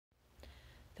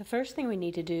The first thing we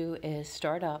need to do is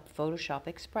start up Photoshop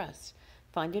Express.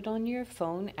 Find it on your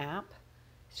phone app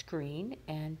screen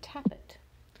and tap it.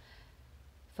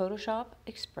 Photoshop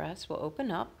Express will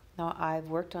open up. Now I've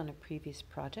worked on a previous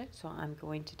project, so I'm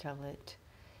going to tell it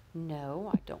no,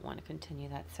 I don't want to continue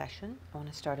that session. I want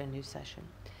to start a new session.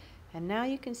 And now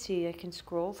you can see I can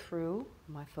scroll through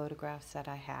my photographs that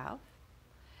I have.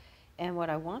 And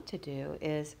what I want to do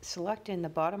is select in the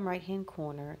bottom right hand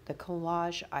corner the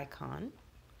collage icon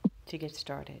to get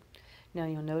started. Now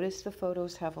you'll notice the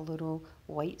photos have a little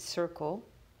white circle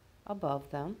above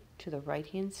them to the right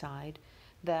hand side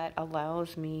that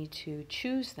allows me to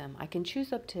choose them. I can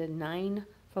choose up to 9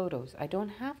 photos. I don't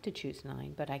have to choose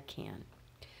 9, but I can.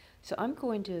 So I'm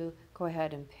going to go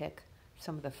ahead and pick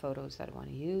some of the photos that I want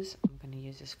to use. I'm going to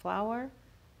use this flower,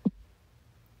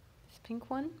 this pink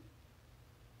one.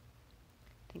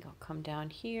 I think I'll come down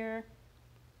here.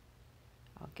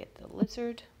 I'll get the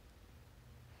lizard.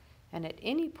 And at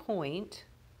any point,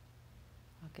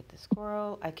 I'll get the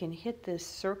squirrel. I can hit this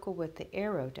circle with the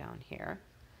arrow down here.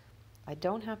 I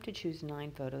don't have to choose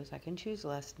 9 photos. I can choose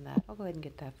less than that. I'll go ahead and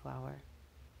get that flower.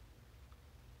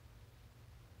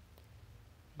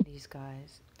 And these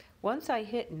guys. Once I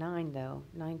hit 9 though,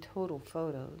 9 total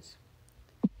photos,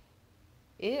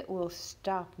 it will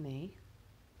stop me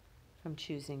from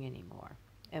choosing any more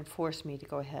and force me to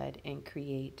go ahead and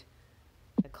create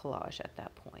the collage at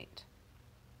that point.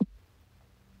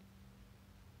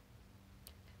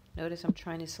 Notice I'm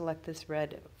trying to select this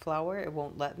red flower. It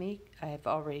won't let me. I have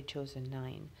already chosen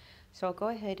 9. So I'll go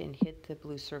ahead and hit the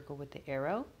blue circle with the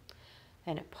arrow,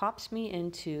 and it pops me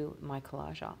into my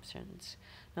collage options.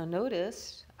 Now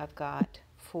notice I've got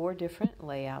 4 different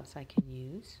layouts I can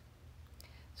use.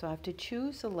 So I have to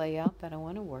choose the layout that I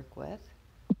want to work with.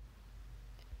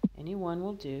 Any one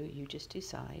will do, you just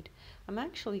decide. I'm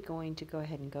actually going to go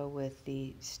ahead and go with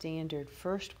the standard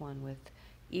first one with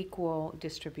equal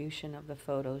distribution of the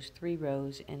photos, 3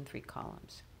 rows and 3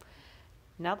 columns.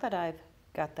 Now that I've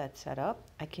got that set up,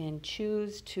 I can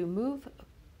choose to move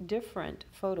different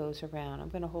photos around. I'm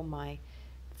going to hold my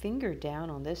finger down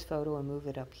on this photo and move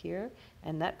it up here,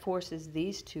 and that forces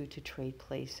these 2 to trade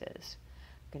places.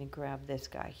 I'm going to grab this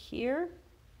guy here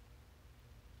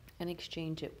and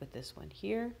exchange it with this one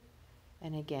here,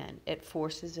 and again it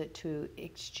forces it to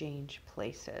exchange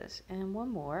places. And one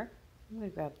more, I'm going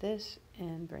to grab this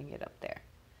and bring it up there.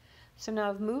 So now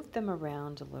I've moved them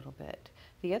around a little bit.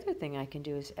 The other thing I can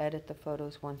do is edit the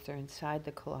photos once they're inside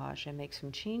the collage and make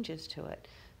some changes to it.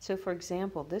 So for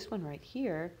example, this one right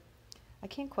here, I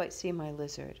can't quite see my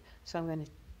lizard. So I'm going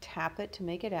to tap it to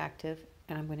make it active,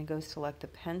 and I'm going to go select the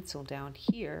pencil down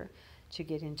here to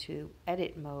get into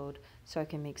edit mode so I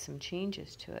can make some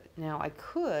changes to it. Now I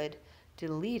could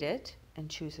delete it and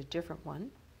choose a different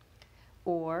one,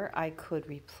 or I could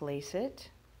replace it,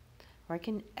 or I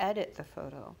can edit the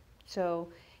photo. So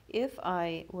if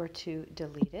I were to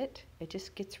delete it, it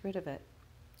just gets rid of it.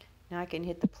 Now I can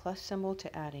hit the plus symbol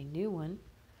to add a new one,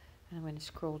 and I'm going to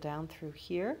scroll down through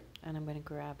here, and I'm going to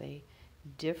grab a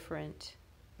different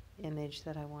image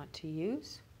that I want to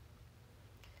use.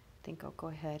 I think I'll go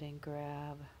ahead and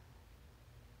grab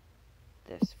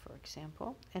this, for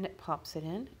example, and it pops it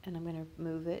in, and I'm going to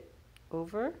move it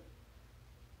over.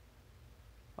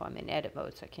 Oh, I'm in edit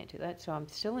mode, so I can't do that. So I'm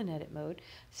still in edit mode.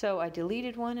 So I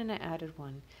deleted one and I added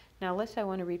one. Now let's say I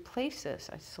want to replace this.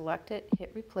 I select it,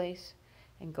 hit replace,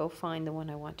 and go find the one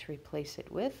I want to replace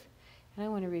it with. And I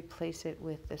want to replace it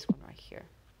with this one right here.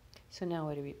 So now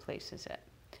it replaces it.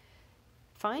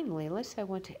 Finally, let's say I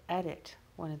want to edit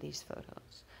one of these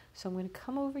photos. So I'm going to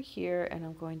come over here and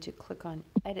I'm going to click on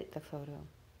edit the photo.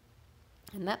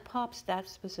 And that pops that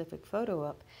specific photo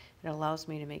up. It allows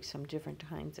me to make some different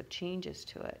kinds of changes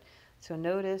to it. So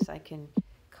notice I can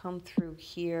come through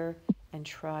here and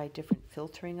try different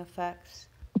filtering effects.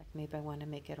 Like maybe I want to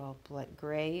make it all black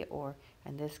gray,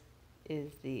 and this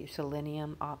is the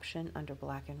selenium option under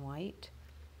black and white.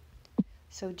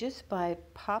 So just by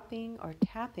popping or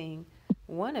tapping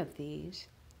one of these,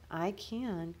 I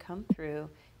can come through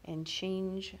and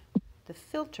change the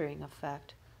filtering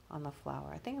effect on the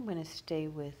flower. I think I'm going to stay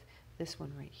with this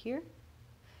one right here,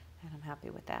 and I'm happy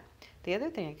with that. The other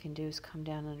thing I can do is come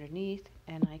down underneath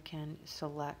and I can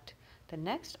select the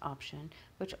next option,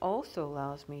 which also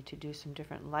allows me to do some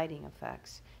different lighting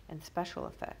effects and special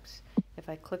effects. If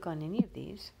I click on any of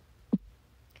these,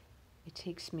 it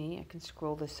takes me, I can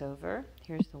scroll this over.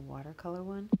 Here's the watercolor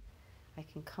one. I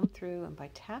can come through, and by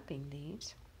tapping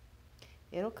these,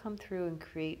 it'll come through and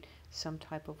create some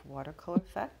type of watercolor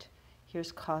effect.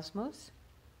 Here's Cosmos.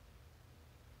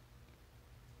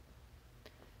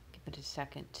 Give it a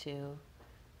second to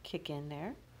kick in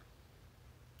there.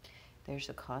 There's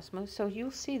the cosmos. So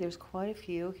you'll see there's quite a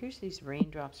few. Here's these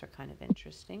raindrops are kind of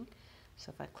interesting.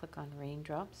 So if I click on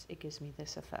raindrops, it gives me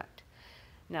this effect.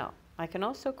 Now, I can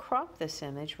also crop this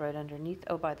image right underneath.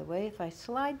 Oh, by the way, if I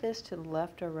slide this to the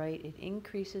left or right, it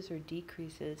increases or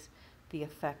decreases the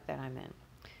effect that I'm in.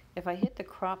 If I hit the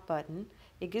crop button,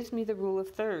 it gives me the rule of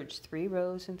thirds, 3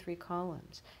 rows and 3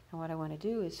 columns. And what I want to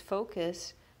do is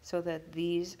focus so that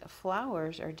these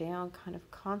flowers are down kind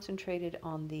of concentrated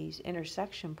on these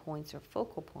intersection points or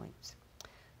focal points.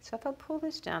 So if I pull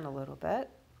this down a little bit,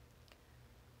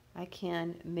 I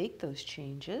can make those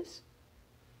changes.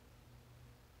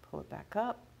 Pull it back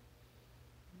up,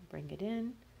 bring it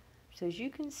in. So as you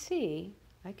can see,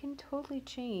 I can totally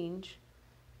change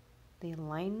the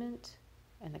alignment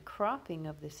and the cropping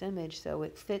of this image so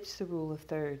it fits the rule of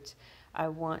thirds. I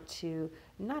want to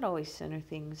not always center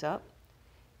things up,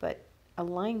 but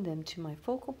align them to my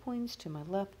focal points, to my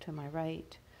left, to my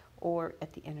right, or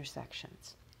at the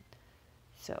intersections.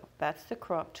 So that's the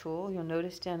crop tool. You'll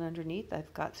notice down underneath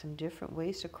I've got some different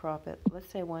ways to crop it. Let's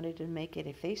say I wanted to make it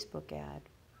a Facebook ad,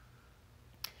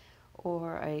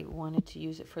 or I wanted to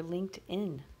use it for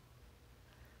LinkedIn.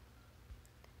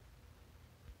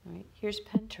 All right, here's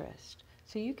Pinterest.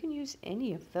 So you can use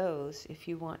any of those if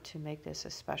you want to make this a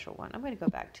special one. I'm going to go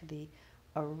back to the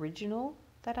original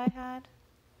that I had.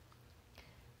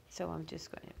 So I'm just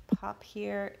going to pop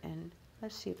here and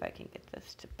let's see if I can get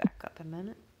this to back up a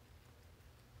minute.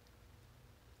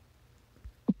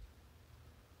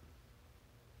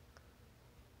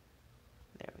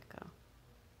 There we go.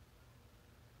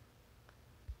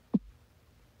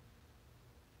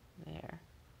 There.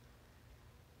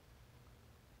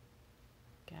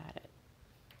 Got it.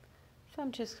 So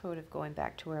I'm just sort of going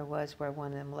back to where I was, where I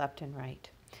wanted them left and right.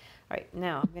 All right,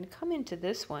 now I'm going to come into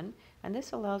this one, and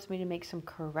this allows me to make some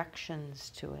corrections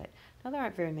to it. Now there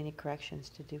aren't very many corrections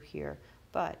to do here,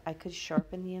 but I could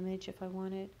sharpen the image if I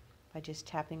wanted by just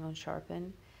tapping on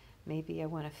sharpen. Maybe I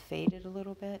want to fade it a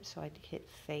little bit, so I'd hit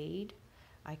fade.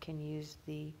 I can use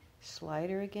the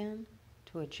slider again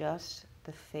to adjust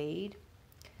the fade.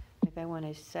 Maybe I want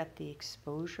to set the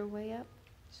exposure way up,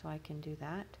 so I can do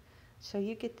that. So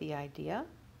you get the idea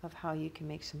of how you can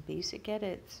make some basic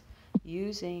edits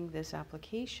using this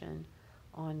application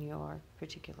on your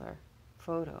particular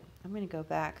photo. I'm going to go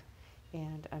back,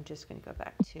 and I'm just going to go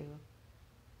back to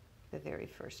the very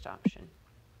first option.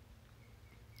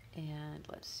 And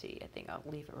let's see, I think I'll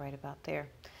leave it right about there.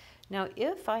 Now,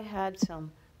 if I had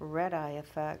some red eye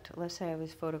effect, let's say I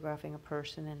was photographing a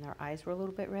person and their eyes were a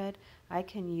little bit red, I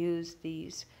can use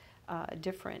these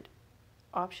different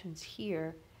options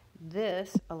here.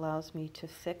 This allows me to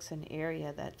fix an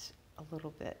area that's a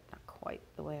little bit not quite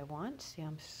the way I want. See,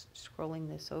 I'm scrolling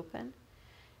this open.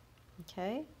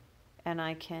 Okay, and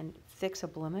I can fix a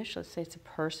blemish. Let's say it's a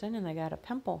person and they got a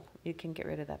pimple. You can get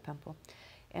rid of that pimple.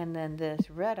 And then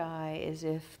this red eye is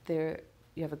if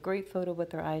you have a great photo but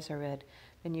their eyes are red,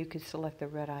 then you could select the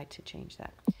red eye to change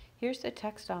that. Here's the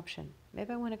text option.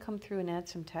 Maybe I want to come through and add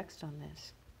some text on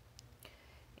this.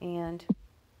 And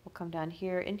we'll come down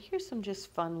here, and here's some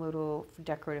just fun little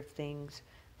decorative things.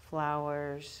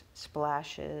 Flowers,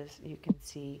 splashes. You can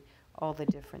see all the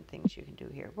different things you can do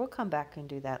here. We'll come back and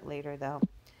do that later though.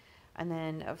 And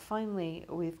then finally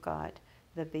we've got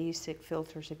the basic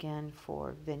filters again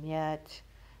for vignette,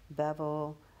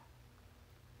 bevel.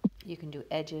 You can do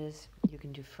edges, you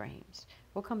can do frames.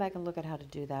 We'll come back and look at how to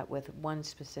do that with one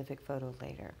specific photo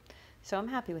later. So I'm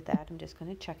happy with that. I'm just going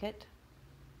to check it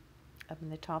up in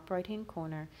the top right hand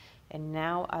corner, and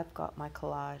now I've got my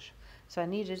collage. So I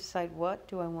need to decide what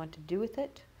do I want to do with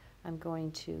it. I'm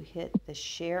going to hit the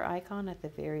share icon at the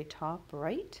very top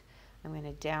right. I'm going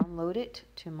to download it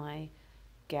to my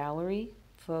gallery,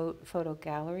 photo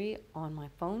gallery on my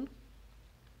phone.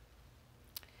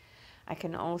 I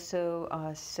can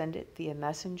also send it via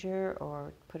Messenger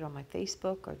or put it on my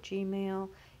Facebook or Gmail.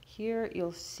 Here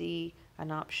you'll see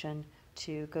an option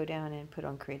to go down and put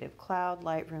on Creative Cloud,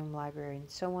 Lightroom, Library, and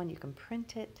so on. You can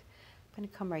print it. I'm going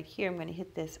to come right here. I'm going to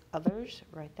hit this Others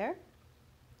right there.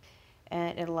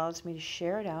 And it allows me to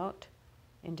share it out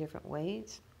in different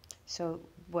ways. So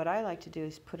what I like to do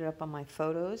is put it up on my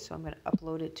photos. So I'm going to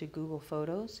upload it to Google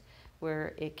Photos,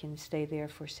 where it can stay there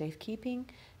for safekeeping.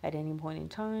 At any point in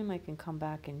time, I can come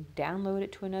back and download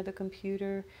it to another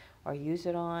computer or use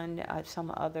it on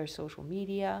some other social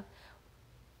media.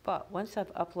 But once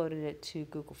I've uploaded it to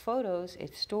Google Photos,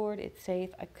 it's stored, it's safe.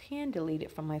 I can delete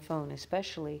it from my phone,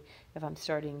 especially if I'm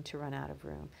starting to run out of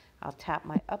room. I'll tap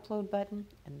my upload button,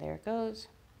 and there it goes.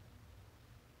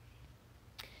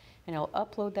 And I'll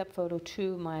upload that photo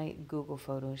to my Google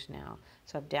Photos now.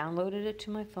 So I've downloaded it to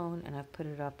my phone, and I've put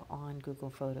it up on Google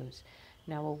Photos.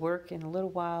 Now we'll work in a little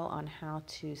while on how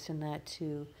to send that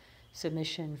to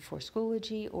submission for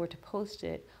Schoology or to post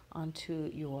it onto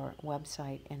your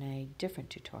website in a different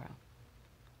tutorial.